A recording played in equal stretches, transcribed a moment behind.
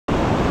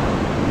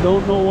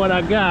Don't know what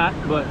I got,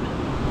 but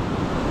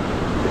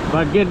if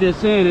I get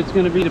this in, it's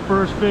going to be the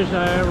first fish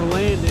I ever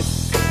landed.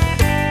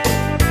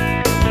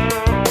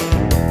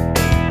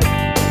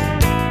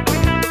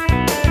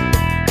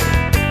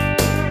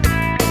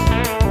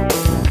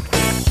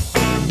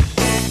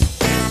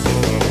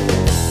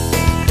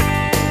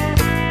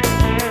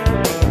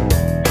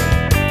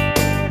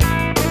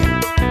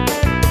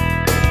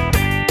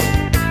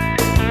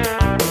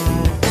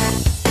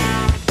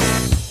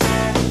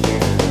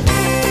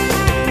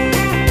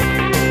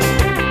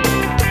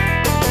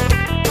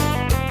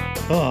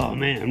 Oh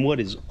man, what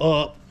is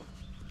up?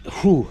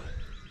 Whew.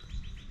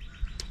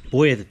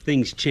 Boy, have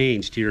things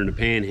changed here in the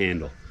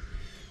Panhandle.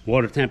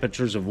 Water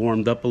temperatures have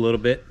warmed up a little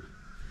bit,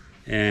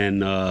 and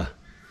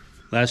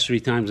last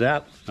 3 times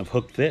out, I've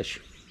hooked fish.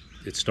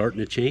 It's starting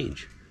to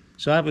change.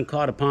 So I haven't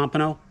caught a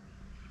pompano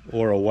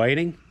or a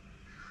whiting,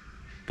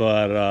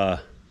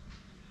 but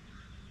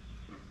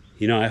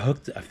you know,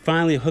 I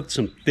finally hooked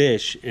some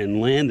fish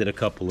and landed a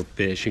couple of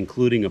fish,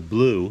 including a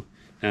blue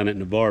down at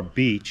Navarre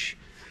Beach.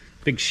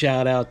 Big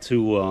shout out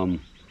to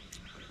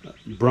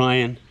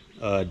Brian,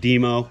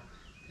 Demo,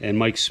 and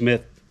Mike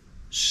Smith,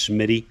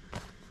 Smitty,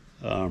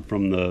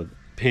 from the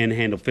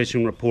Panhandle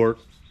Fishing Report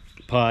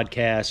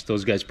podcast.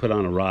 Those guys put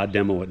on a rod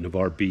demo at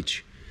Navarre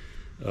Beach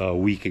a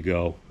week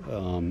ago,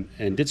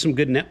 and did some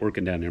good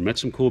networking down there. Met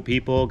some cool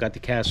people, got to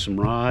cast some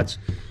rods.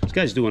 Those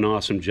guys do an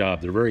awesome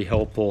job. They're very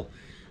helpful.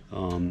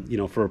 You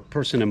know, for a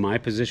person in my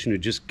position who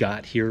just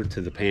got here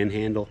to the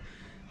Panhandle,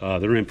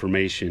 their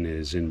information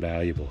is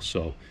invaluable.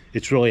 So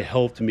it's really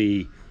helped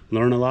me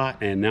learn a lot,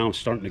 and now I'm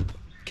starting to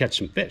catch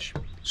some fish.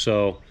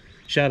 So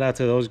shout out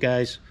to those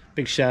guys.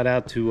 Big shout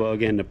out to,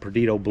 again, to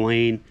Perdido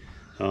Blaine.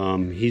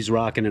 He's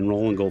rocking and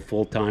rolling, go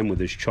full-time with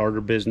his charter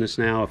business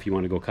now. If you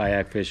want to go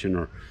kayak fishing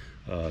or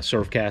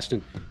surf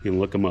casting, you can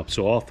look them up.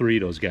 So all 3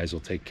 of those guys will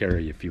take care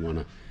of you if you want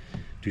to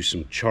do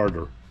some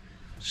charter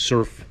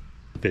surf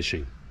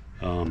fishing.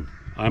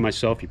 I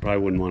myself, you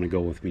probably wouldn't want to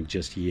go with me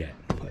just yet,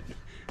 but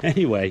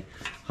anyway,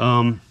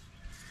 got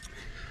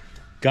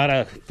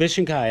a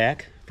fishing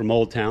kayak from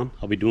Old Town.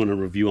 I'll be doing a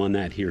review on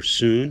that here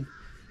soon.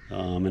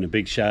 And a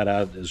big shout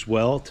out as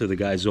well to the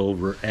guys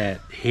over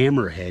at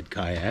Hammerhead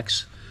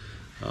Kayaks.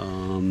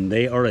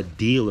 They are a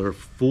dealer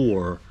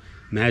for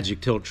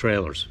Magic Tilt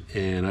trailers,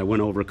 and I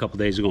went over a couple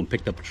days ago and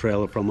picked up a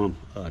trailer from them.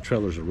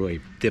 Trailers are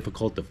really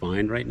difficult to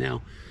find right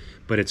now,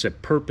 but it's a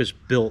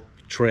purpose-built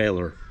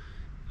trailer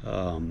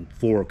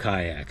for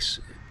kayaks.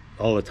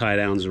 All the tie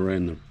downs are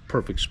in the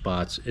perfect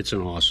spots. It's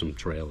an awesome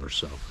trailer,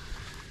 so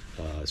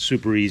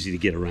super easy to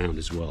get around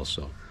as well.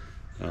 So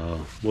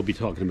we'll be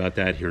talking about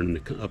that here in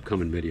the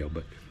upcoming video.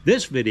 But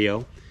this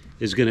video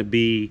is going to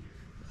be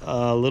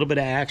a little bit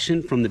of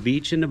action from the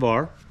beach in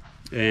Navarre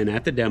and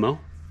at the demo,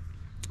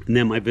 and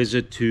then my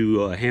visit to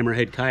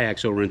Hammerhead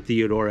Kayaks over in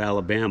Theodore,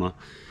 Alabama,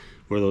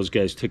 where those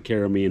guys took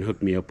care of me and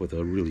hooked me up with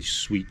a really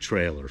sweet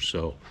trailer.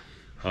 So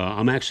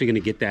I'm actually going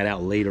to get that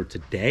out later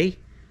today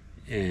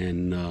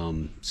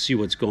and see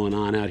what's going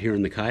on out here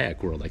in the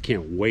kayak world. I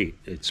can't wait.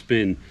 It's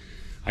been,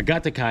 I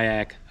got the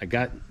kayak,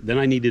 then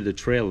I needed a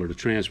trailer to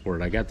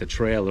transport. I got the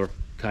trailer,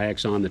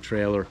 kayaks on the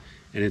trailer,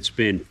 and it's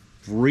been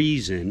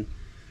freezing.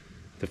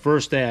 The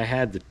first day I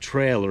had the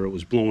trailer, it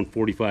was blowing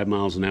 45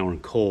 miles an hour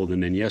and cold,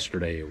 and then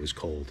yesterday it was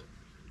cold,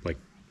 like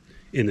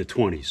in the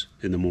 20s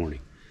in the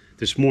morning.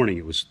 This morning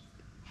it was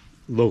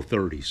low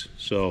 30s.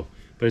 So,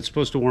 but it's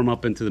supposed to warm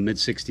up into the mid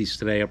 60s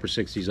today, upper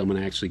 60s. I'm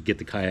gonna actually get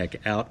the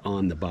kayak out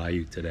on the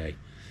bayou today.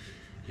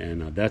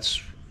 And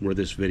that's where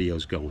this video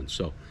is going.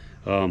 So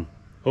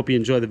hope you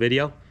enjoy the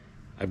video.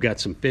 I've got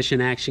some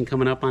fishing action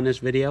coming up on this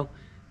video.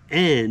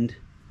 And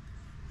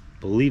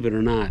believe it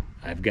or not,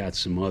 I've got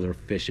some other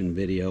fishing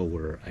video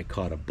where I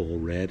caught a bull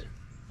red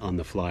on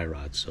the fly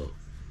rod. So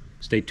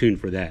stay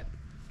tuned for that.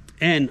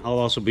 And I'll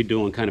also be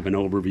doing kind of an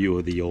overview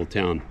of the Old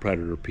Town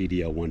Predator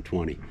PDL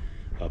 120,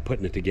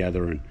 putting it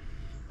together and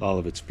all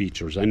of its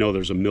features. I know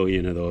there's a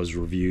million of those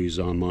reviews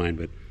online,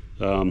 but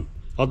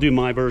I'll do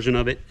my version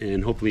of it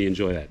and hopefully you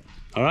enjoy that.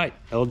 All right,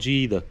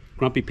 LG, the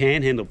Grumpy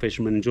Panhandle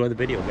Fisherman, enjoy the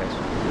video, guys.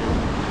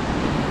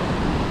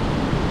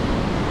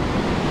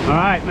 All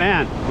right,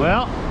 man.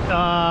 Well,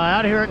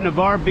 out here at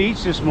Navarre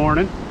Beach this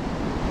morning.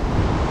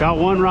 Got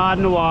one rod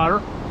in the water.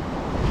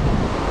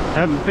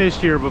 Haven't fished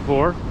here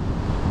before,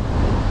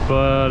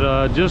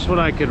 but just what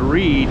I could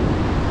read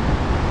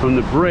from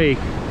the break,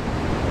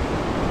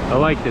 I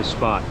like this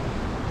spot.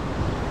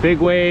 Big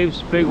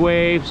waves,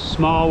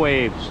 small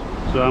waves.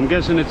 So I'm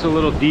guessing it's a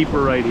little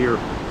deeper right here.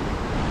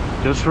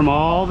 Just from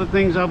all the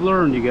things I've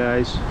learned, you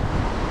guys.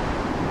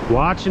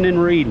 Watching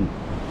and reading.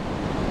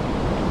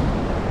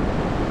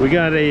 We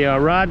got a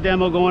rod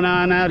demo going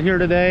on out here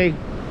today.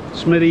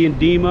 Smitty and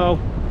Demo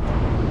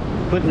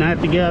putting that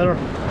together.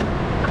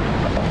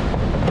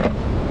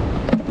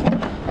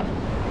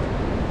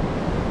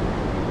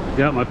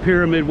 Got my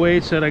pyramid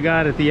weights that I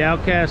got at the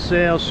Outcast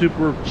sale.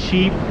 Super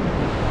cheap,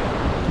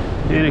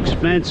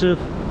 inexpensive.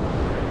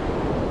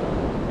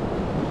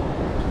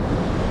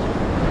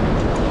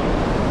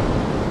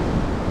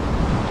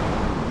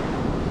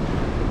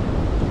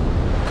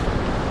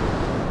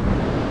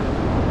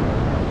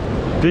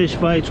 Fish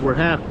bites were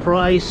half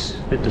price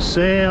at the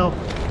sale.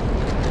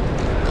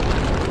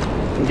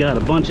 We got a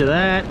bunch of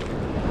that.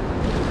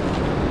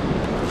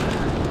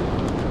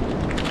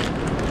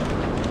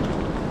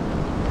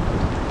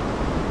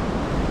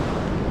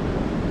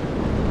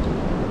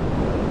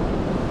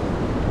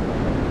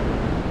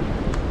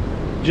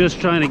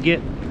 Just trying to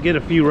get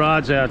a few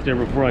rods out there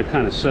before I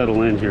kind of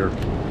settle in here.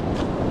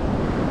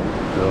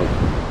 So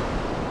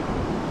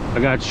I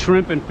got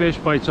shrimp and fish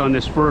bites on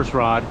this first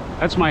rod.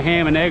 That's my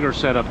ham and egger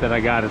setup that I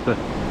got at the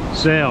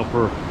sale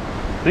for,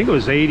 I think it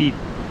was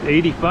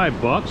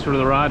 85 bucks for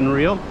the rod and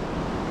reel.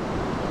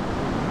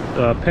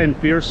 Penn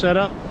Fear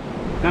setup,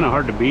 kind of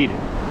hard to beat it.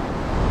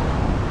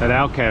 That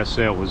Outcast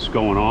sale was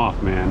going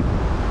off, man.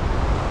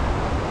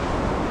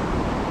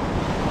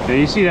 Now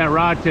you see that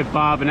rod tip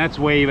bob, and that's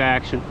wave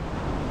action,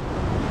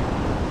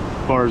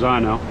 as far as I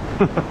know.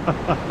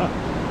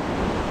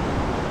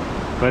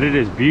 But it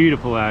is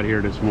beautiful out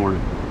here this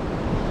morning.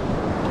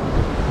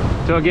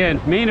 So again,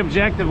 main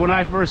objective when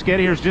I first get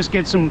here is just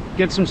get some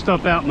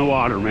stuff out in the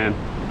water, man.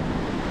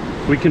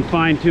 We can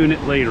fine tune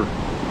it later.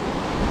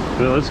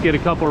 So let's get a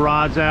couple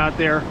rods out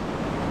there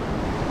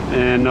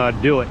and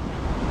do it.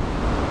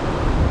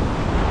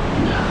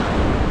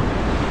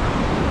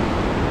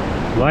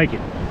 Like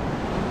it.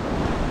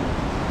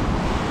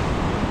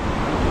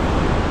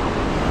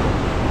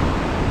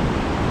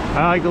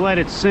 I like to let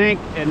it sink,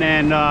 and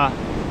then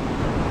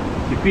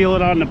you feel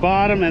it on the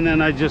bottom, and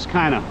then I just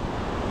kind of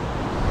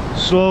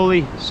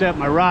slowly set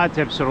my rod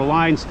tip so the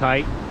line's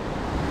tight.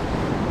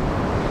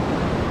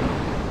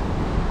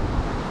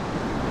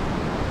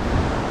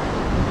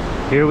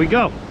 Here we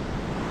go.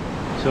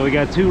 So we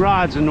got 2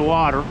 rods in the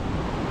water.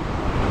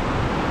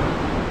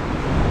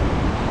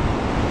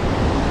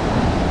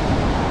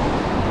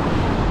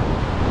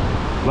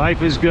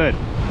 Life is good.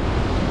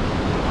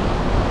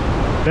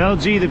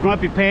 LG, the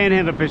Grumpy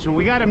Panhandle fishing.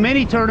 We got a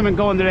mini tournament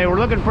going today. We're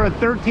looking for a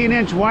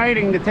 13-inch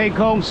whiting to take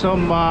home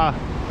some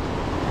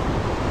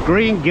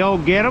green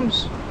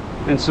go-get-ems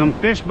and some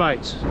fish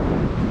bites.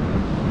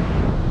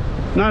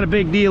 Not a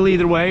big deal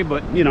either way,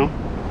 but you know,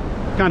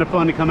 kind of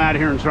fun to come out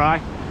here and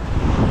try.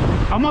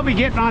 I'm gonna be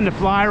getting on the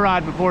fly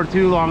rod before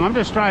too long. I'm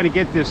just trying to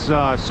get this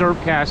surf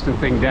casting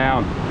thing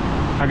down.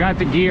 I got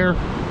the gear.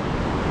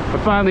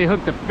 I finally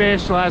hooked a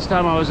fish. Last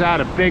time I was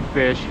out, a big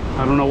fish.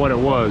 I don't know what it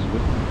was,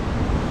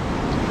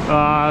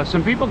 but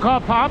some people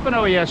caught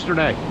pompano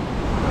yesterday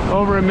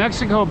over in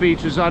Mexico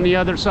beaches on the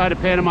other side of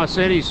Panama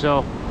City.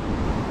 So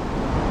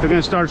they're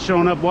gonna start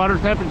showing up. Water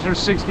temperature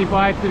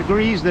 65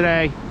 degrees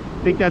today.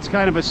 I think that's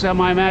kind of a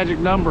semi-magic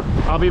number.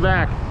 I'll be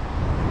back.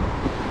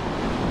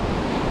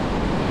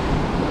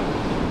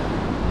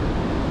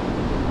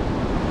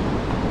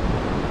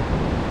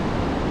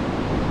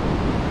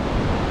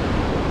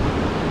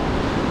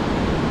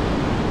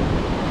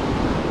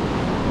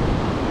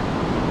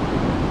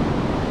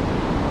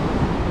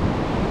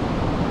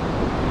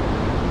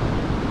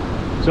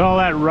 So all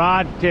that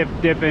rod tip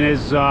dipping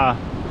is,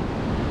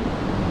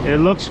 it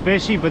looks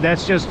fishy, but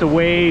that's just the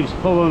waves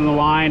pulling the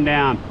line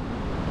down.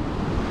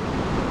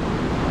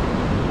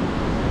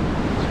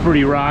 It's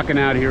pretty rocking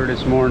out here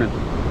this morning.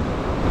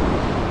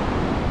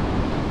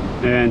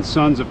 And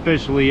sun's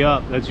officially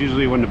up. That's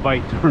usually when the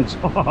bite turns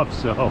off,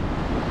 so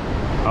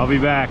I'll be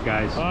back,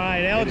 guys. All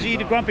right, LG,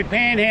 the Grumpy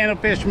Panhandle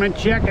fisherman,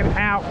 check it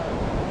out.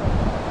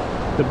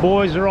 The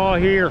boys are all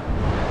here.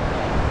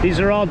 These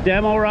are all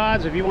demo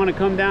rods. If you want to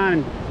come down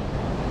and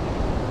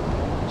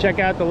check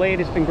out the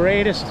latest and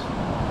greatest.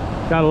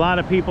 Got a lot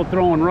of people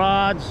throwing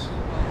rods.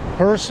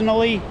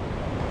 Personally,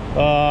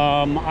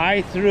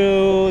 I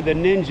threw the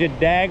Ninja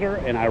Dagger,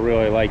 and I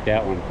really like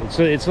that one.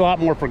 It's a lot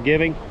more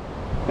forgiving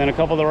than a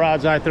couple of the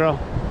rods I throw.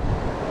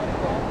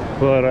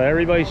 But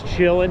everybody's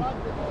chilling,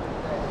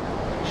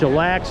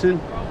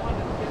 chillaxing.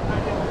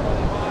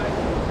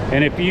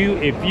 And if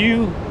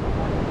you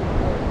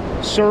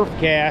surf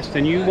cast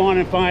and you want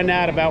to find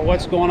out about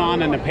what's going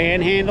on in the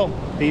Panhandle,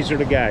 these are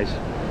the guys.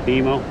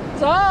 Demo.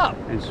 What's up?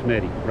 And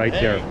Smitty, right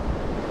there.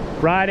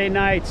 Friday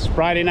nights at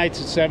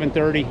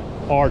 7:30,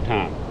 our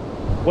time.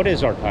 What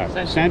is our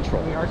time?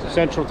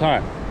 Central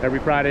time. Every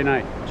Friday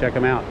night. Check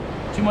them out.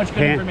 Too much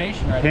good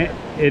information right there.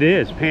 It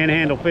is.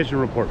 Panhandle Fishing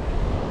Report.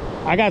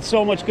 I got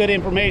so much good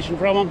information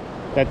from them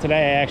that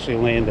today I actually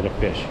landed a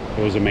fish.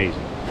 It was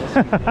amazing.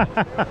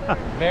 Yes,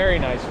 very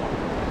nice one.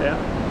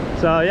 Yeah.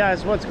 So yeah,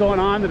 that's what's going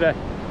on today.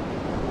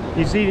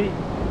 You see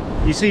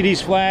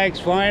these flags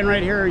flying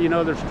right here, you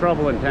know there's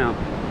trouble in town.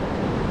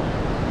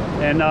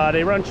 And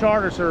they run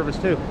charter service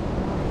too.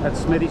 That's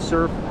Smitty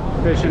Surf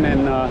Fishing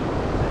and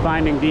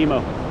Finding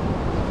Demo.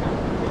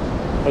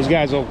 Those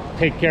guys will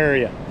take care of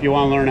you if you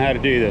want to learn how to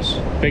do this,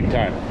 big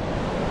time.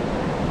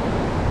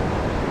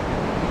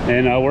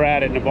 And we're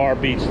out at Navarre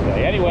Beach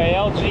today. Anyway,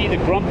 LG, the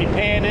Grumpy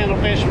Panhandle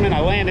fisherman.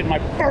 I landed my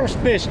first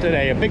fish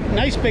today, a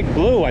nice big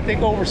blue, I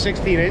think over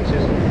 16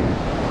 inches.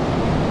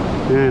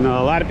 And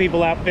a lot of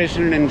people out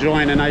fishing and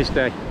enjoying a nice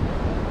day.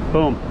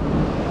 Boom.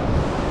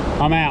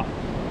 I'm out.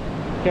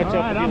 Catch up with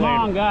you later. I'm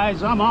on,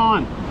 guys. I'm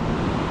on.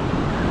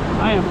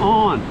 I am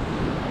on.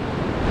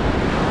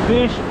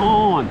 Fish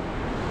on.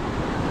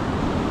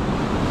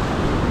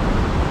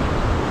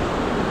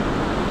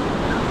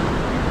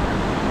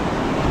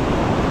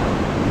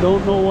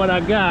 Don't know what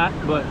I got,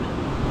 but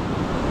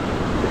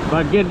if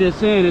I get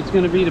this in, it's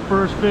going to be the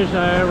first fish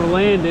I ever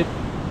landed.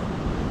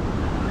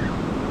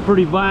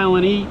 Pretty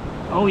violent eat.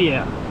 Oh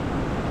yeah.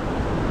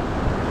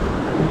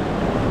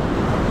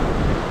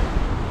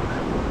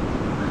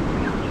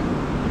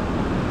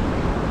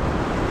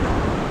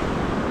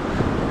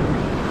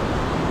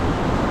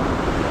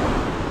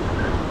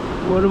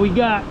 What do we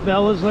got,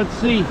 fellas? Let's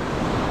see.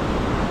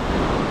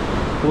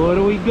 What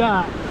do we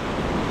got?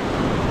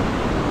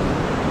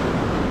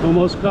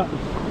 Almost cut.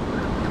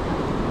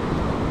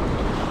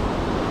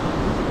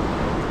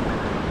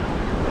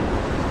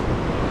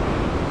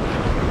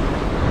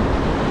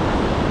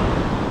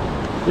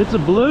 It's a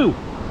blue.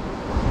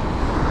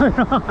 Right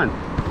on.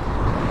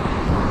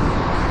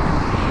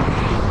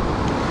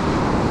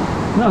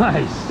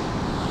 Nice.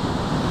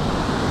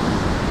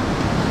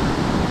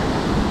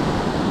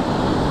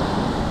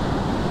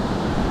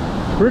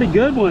 Pretty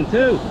good one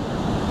too.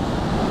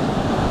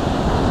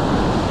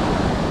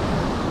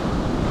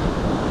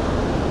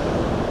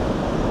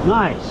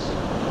 Nice.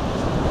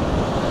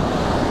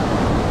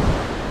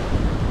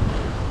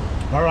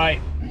 All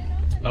right.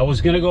 I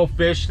was gonna go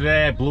fish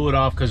today. I blew it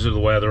off because of the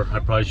weather. I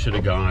probably should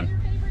have gone.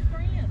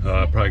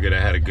 Probably could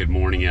have had a good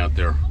morning out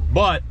there.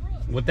 But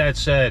with that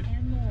said,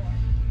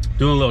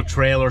 doing a little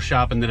trailer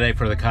shopping today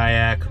for the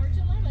kayak,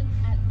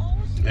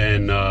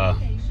 and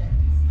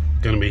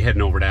gonna be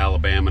heading over to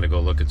Alabama to go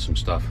look at some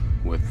stuff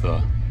with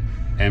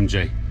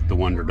MJ, the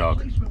Wonder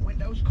Dog.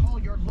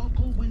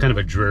 Kind of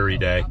a dreary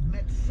day,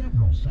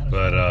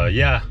 but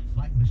yeah,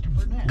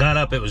 got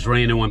up, it was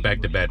raining, went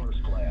back to bed.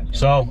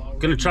 So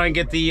gonna try and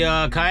get the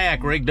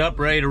kayak rigged up,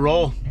 ready to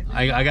roll.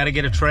 I got to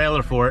get a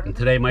trailer for it, and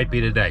today might be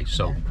the day.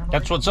 So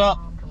that's what's up.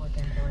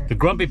 The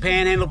Grumpy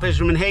Panhandle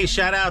Fisherman. Hey,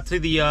 shout out to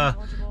the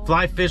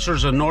fly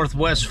fishers of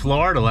Northwest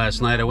Florida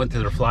last night. I went to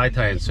their fly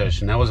tying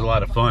session. That was a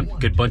lot of fun.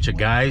 Good bunch of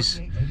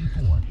guys,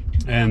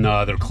 and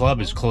their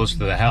club is close to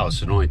the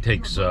house. It only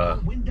takes I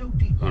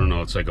don't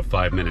know, it's like a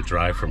 5-minute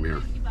drive from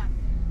here,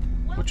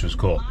 which was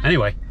cool.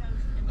 Anyway,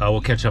 we'll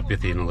catch up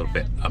with you in a little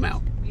bit. I'm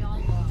out.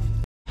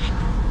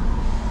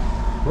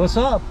 What's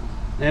up,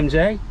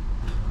 MJ?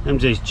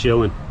 MJ's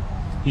chilling.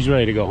 He's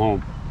ready to go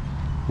home.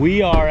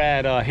 We are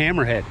at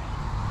Hammerhead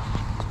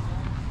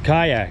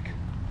Kayak.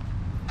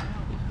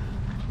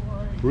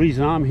 The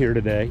reason I'm here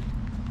today,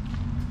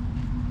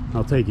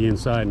 I'll take you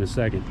inside in a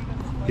second.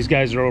 These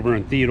guys are over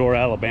in Theodore,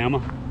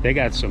 Alabama. They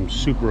got some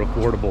super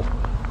affordable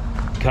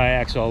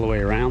kayaks all the way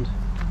around.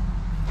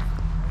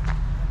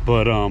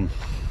 But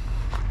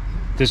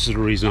this is the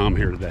reason I'm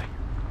here today.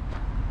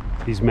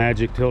 These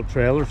Magic tilt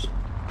trailers.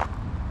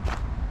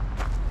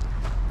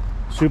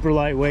 Super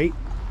lightweight,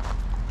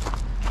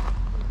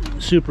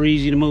 super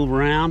easy to move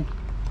around,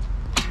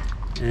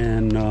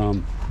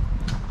 and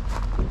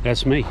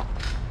that's me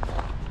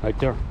right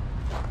there.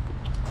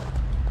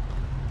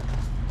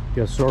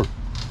 Yes, sir.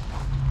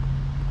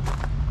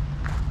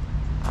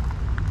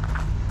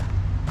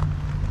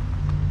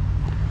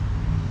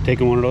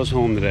 Taking one of those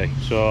home today,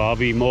 so I'll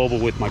be mobile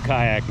with my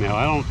kayak now.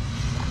 I don't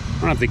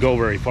have to go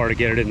very far to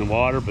get it in the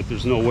water, but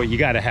there's no way. You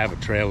got to have a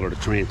trailer to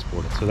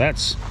transport it. So that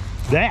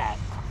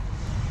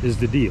is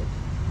the deal.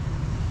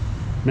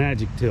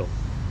 Magic tilt.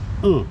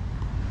 And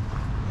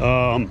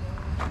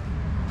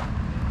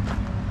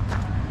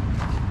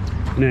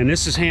then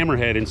this is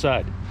Hammerhead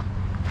inside.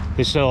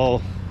 They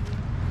sell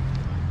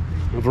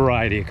a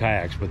variety of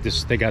kayaks, but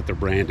they got their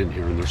brand in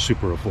here, and they're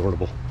super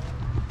affordable.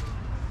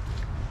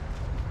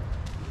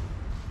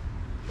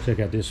 Check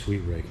out this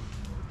sweet rig.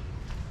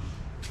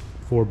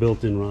 4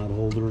 built-in rod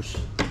holders.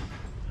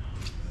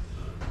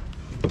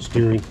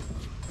 Steering,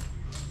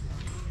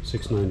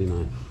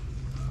 $6.99.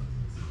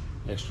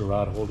 Extra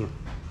rod holder,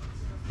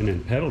 and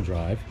then pedal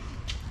drive.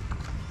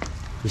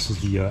 This is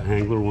the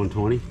Angler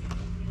 120,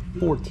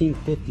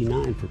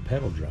 $14.59 for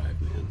pedal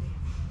drive, man.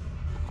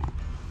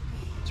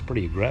 It's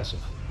pretty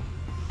aggressive.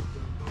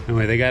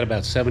 Anyway, they got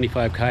about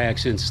 75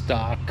 kayaks in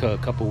stock a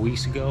couple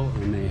weeks ago,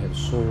 and they have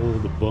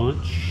sold a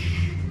bunch.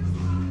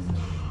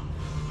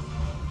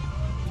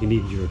 If you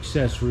need your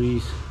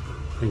accessories,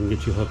 they can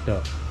get you hooked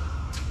up.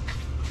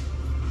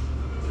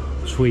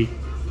 Sweet.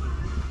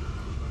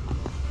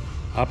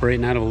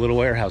 Operating out of a little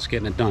warehouse,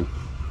 getting it done.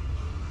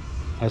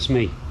 That's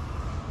me.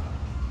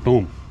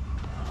 Boom.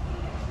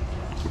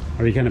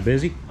 Are you kind of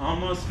busy?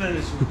 Almost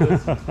finished with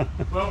this.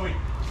 Well, we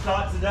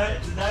thought today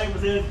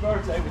was his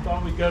birthday. We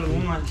thought we'd go to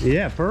lunch.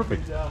 Yeah,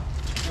 perfect.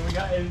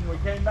 And we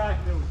came back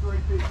and there were 3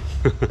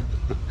 people.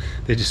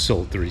 They just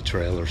sold 3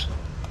 trailers,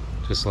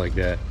 just like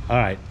that. All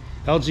right,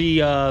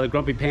 LG, the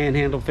Grumpy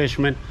Panhandle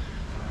Fisherman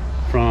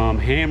from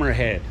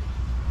Hammerhead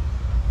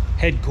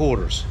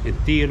headquarters in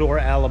Theodore,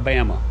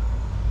 Alabama.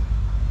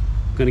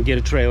 Gonna get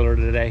a trailer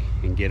today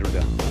and get her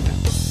done.